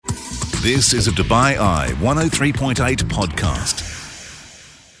This is a Dubai Eye 103.8 podcast.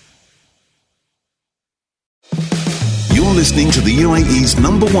 You're listening to the UAE's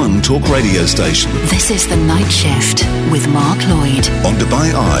 #1 talk radio station. This is The Night Shift with Mark Lloyd On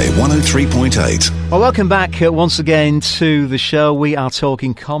Dubai Eye 103.8. Well, welcome back once again to the show. We are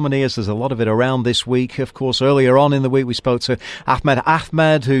talking comedy, as there's a lot of it around this week. Of course, earlier on in the week, we spoke to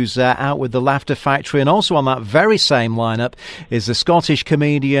Ahmed, who's out with The Laughter Factory. And also on that very same lineup is the Scottish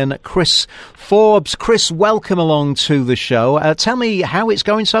comedian Chris Forbes. Chris, welcome along to the show. Tell me how it's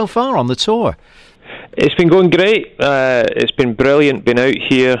going so far on the tour. It's been going great. It's been brilliant being out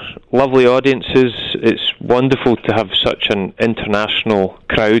here. Lovely audiences. It's wonderful to have such an international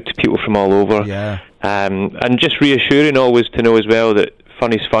crowd, people from all over. Yeah. And just reassuring always to know as well that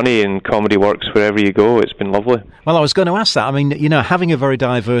funny's funny and comedy works wherever you go. It's been lovely. Well, I was going to ask that. I mean, you know, having a very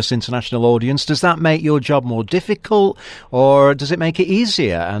diverse international audience, does that make your job more difficult or does it make it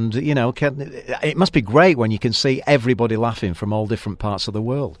easier? And, you know, it must be great when you can see everybody laughing from all different parts of the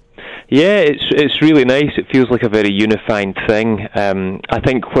world. Yeah, it's really nice. It feels like a very unifying thing. I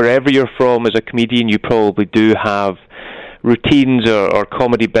think wherever you're from as a comedian, you probably do have routines or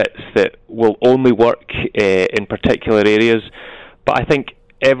comedy bits that will only work in particular areas. But I think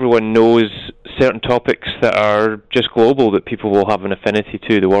everyone knows certain topics that are just global, that people will have an affinity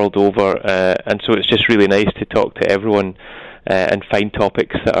to the world over. And so it's just really nice to talk to everyone and find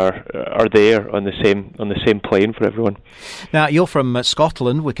topics that are there on the same plane for everyone. Now, you're from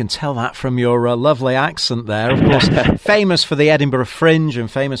Scotland. We can tell that from your lovely accent there. Of course, famous for the Edinburgh Fringe and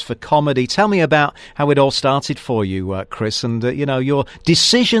famous for comedy. Tell me about how it all started for you, Chris, and you know, your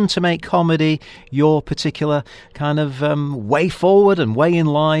decision to make comedy your particular kind of way forward and way in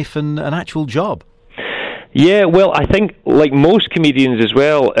life and an actual job. Yeah, well, I think, like most comedians as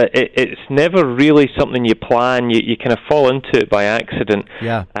well, it's never really something you plan. You kind of fall into it by accident.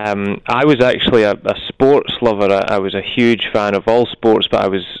 Yeah. I was actually a sports lover. I was a huge fan of all sports,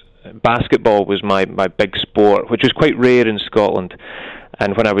 but basketball was my big sport, which was quite rare in Scotland.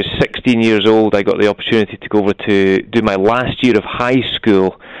 And when I was 16 years old, I got the opportunity to go over to do my last year of high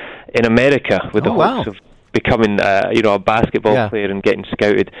school in America with the hopes of becoming a basketball player and getting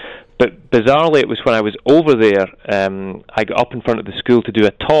scouted. But bizarrely, it was when I was over there, I got up in front of the school to do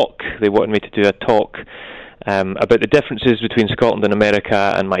a talk. They wanted me to do a talk about the differences between Scotland and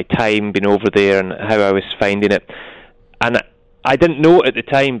America and my time being over there and how I was finding it. And I didn't know it at the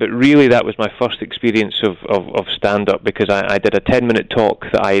time, but really that was my first experience of stand-up, because I did a 10-minute talk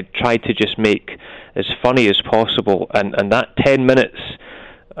that I tried to just make as funny as possible. And that 10 minutes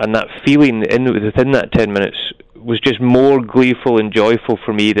and that feeling within that 10 minutes was just more gleeful and joyful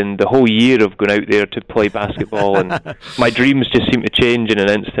for me than the whole year of going out there to play basketball. And my dreams just seemed to change in an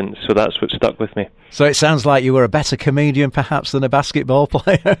instant, so that's what stuck with me. So it sounds like you were a better comedian perhaps than a basketball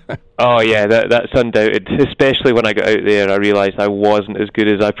player. Oh yeah, that's undoubted. Especially when I got out there, I realised I wasn't as good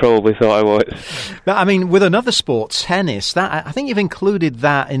as I probably thought I was. But, I mean, with another sport, tennis, that I think you've included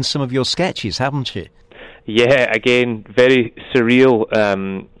that in some of your sketches, haven't you? Yeah, again, very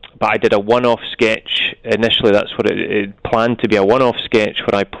surreal. But I did a one-off sketch. Initially, that's what it planned to be, a one-off sketch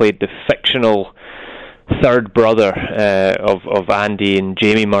where I played the fictional third brother of Andy and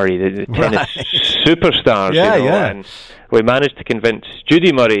Jamie Murray, the tennis superstars. Yeah, you know, yeah. And we managed to convince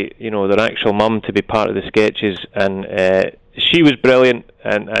Judy Murray, you know, their actual mum, to be part of the sketches, and she was brilliant,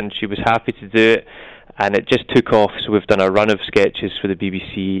 and she was happy to do it. And it just took off, so we've done a run of sketches for the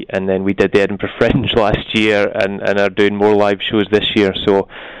BBC, and then we did the Edinburgh Fringe last year, and are doing more live shows this year. So,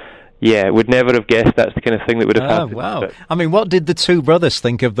 yeah, would never have guessed that's the kind of thing that would have happened. Wow. But I mean, what did the two brothers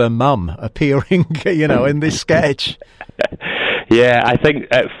think of their mum appearing, you know, in this sketch? Yeah, I think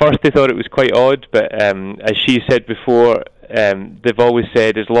at first they thought it was quite odd, but as she said before, they've always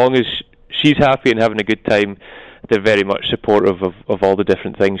said as long as she's happy and having a good time, they're very much supportive of all the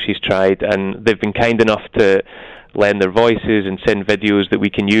different things she's tried, and they've been kind enough to lend their voices and send videos that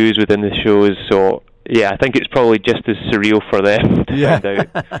we can use within the shows. So yeah, I think it's probably just as surreal for them to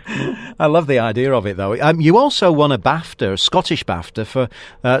find out. I love the idea of it, though. You also won a BAFTA, a Scottish BAFTA, for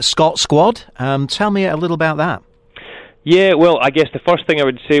Scott Squad. Tell me a little about that. Yeah, well, I guess the first thing I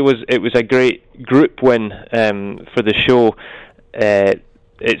would say was it was a great group win for the show.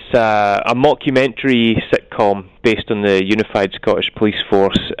 It's a mockumentary sitcom based on the Unified Scottish Police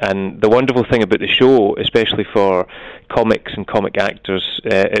Force, and the wonderful thing about the show, especially for comics and comic actors,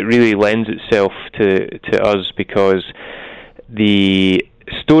 it really lends itself to us because the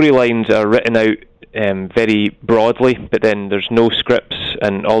storylines are written out very broadly, but then there's no scripts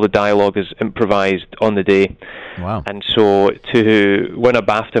and all the dialogue is improvised on the day. Wow. And so to win a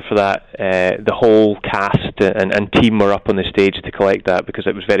BAFTA for that, the whole cast and team were up on the stage to collect that, because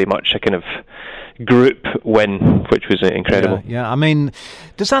it was very much a kind of group win, which was incredible. Yeah. I mean,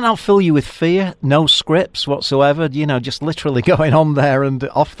 does that not fill you with fear? No scripts whatsoever, just literally going on there and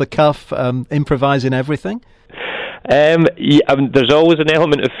off the cuff, improvising everything? There's always an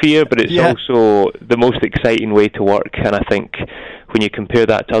element of fear, but it's also the most exciting way to work. And I think when you compare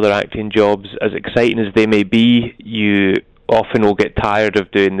that to other acting jobs, as exciting as they may be, you often will get tired of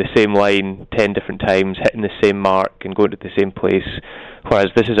doing the same line 10 different times, hitting the same mark and going to the same place.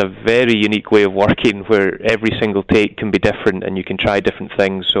 Whereas this is a very unique way of working where every single take can be different and you can try different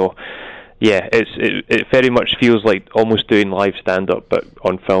things. So yeah, it very much feels like almost doing live stand-up, but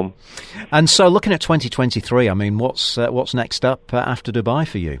on film. And so looking at 2023, I mean, what's next up after Dubai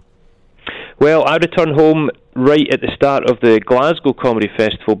for you? Well, I return home right at the start of the Glasgow Comedy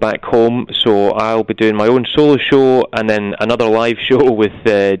Festival back home, so I'll be doing my own solo show and then another live show with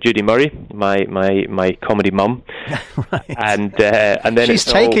Judy Murray, my comedy mum. Right. And then she's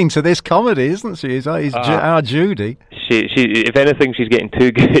taking to this comedy, isn't she? Our Judy. She, if anything, she's getting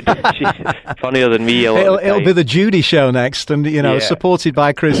too good. She's funnier than me a lot of the time. It'll be the Judy show next, and supported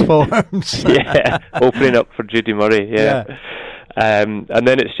by Chris Forbes. Yeah, opening up for Judy Murray. Yeah. And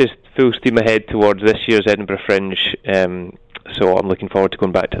then it's just full steam ahead towards this year's Edinburgh Fringe, so I'm looking forward to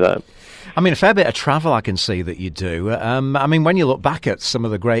going back to that. I mean, a fair bit of travel I can see that you do. I mean, when you look back at some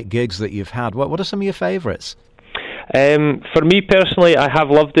of the great gigs that you've had, what are some of your favourites? For me personally, I have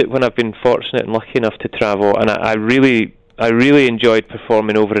loved it when I've been fortunate and lucky enough to travel, and I really enjoyed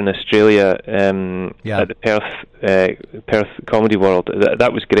performing over in Australia at the Perth Comedy World.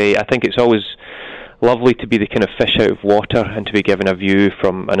 That was great. I think it's always lovely to be the kind of fish out of water and to be given a view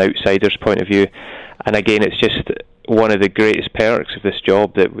from an outsider's point of view. And again, it's just one of the greatest perks of this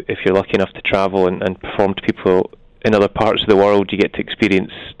job, that if you're lucky enough to travel and perform to people in other parts of the world, you get to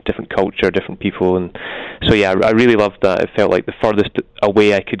experience different culture, different people. And so yeah, I really loved that. It felt like the furthest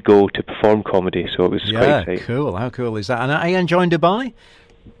away I could go to perform comedy, so it was quite exciting. Yeah, cool. How cool is that? And are you enjoying Dubai?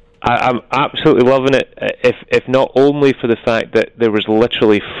 I'm absolutely loving it, if not only for the fact that there was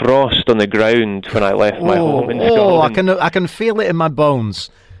literally frost on the ground when I left my home in Scotland. I can feel it in my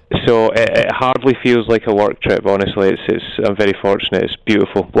bones. So it hardly feels like a work trip, honestly. I'm very fortunate. It's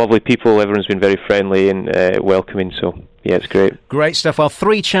beautiful. Lovely people. Everyone's been very friendly and welcoming, so yeah, it's great. Great stuff. Well,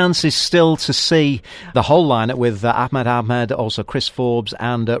 3 chances still to see the whole lineup with Ahmed, also Chris Forbes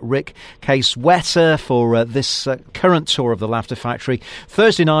and Rick Case-Wetter for this current tour of the Laughter Factory.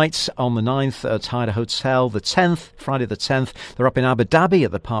 Thursday night on the 9th at Hyder Hotel. The 10th, Friday the 10th, they're up in Abu Dhabi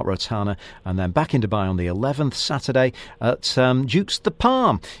at the Park Rotana, and then back in Dubai on the 11th, Saturday at Duke's The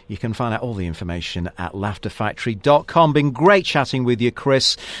Palm. You can find out all the information at laughterfactory.com. Been great chatting with you,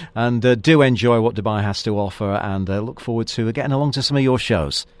 Chris, and do enjoy what Dubai has to offer, and look forward to getting along to some of your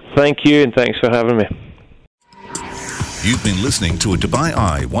shows. Thank you, and thanks for having me. You've been listening to a Dubai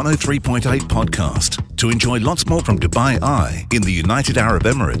Eye 103.8 podcast. To enjoy lots more from Dubai Eye in the United Arab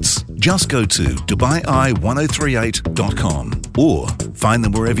Emirates, just go to DubaiEye1038.com or find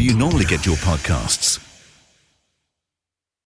them wherever you normally get your podcasts.